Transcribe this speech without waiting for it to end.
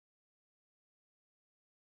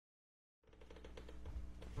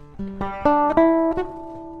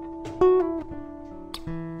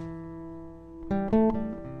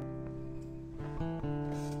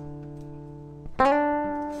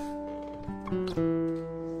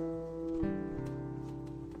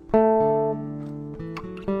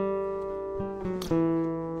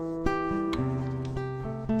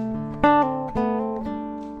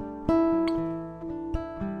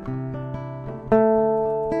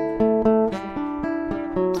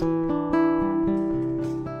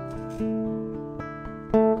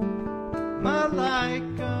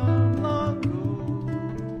Malaika Mlongo,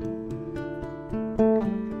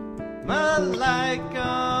 Malaika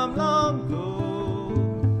Mlongo,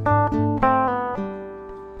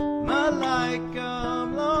 Malaika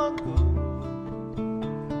Mlongo,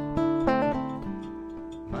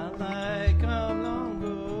 Malaika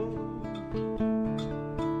Mlongo.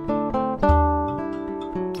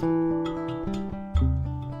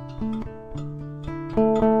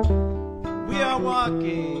 We are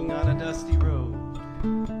walking on a dusty road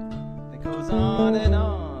that goes on and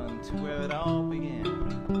on to where it all began.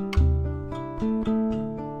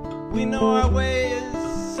 We know our way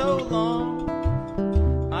is so long,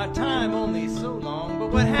 our time only so long,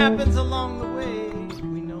 but what happens along the way,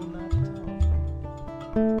 we know not at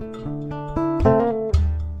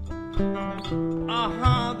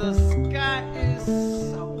all. The sky is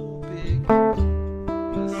so big,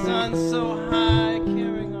 the sun so high,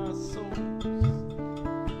 carrying our souls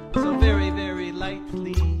so very, very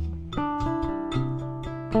lightly,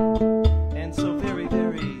 and so very,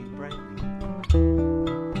 very brightly.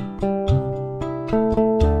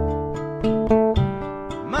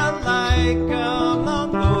 Malaika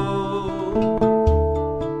Mlongo,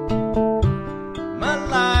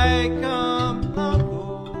 Malaika Mlongo,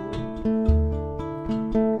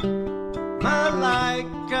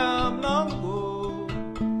 Malaika Mlongo,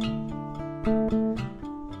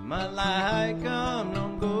 Malaika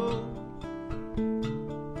Mlongo.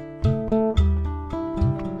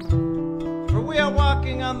 For we are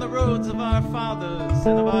walking on the roads of our fathers,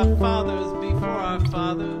 and of our fathers before our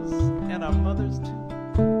fathers, and our mothers too.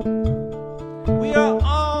 We are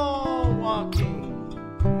all walking,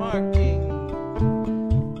 marking,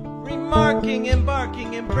 remarking,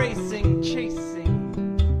 embarking, embracing, chasing,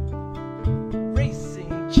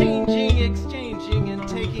 racing, changing, exchanging, and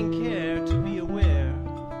taking care to be aware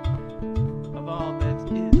of all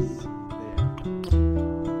that is there.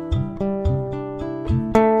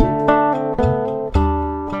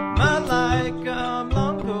 Malaika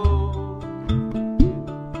Mlongo,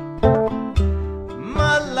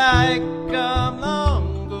 Malaika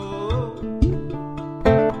Mlongo,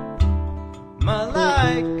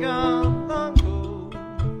 Malaika Mlongo,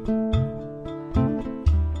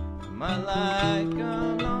 Malaika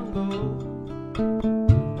Mlongo.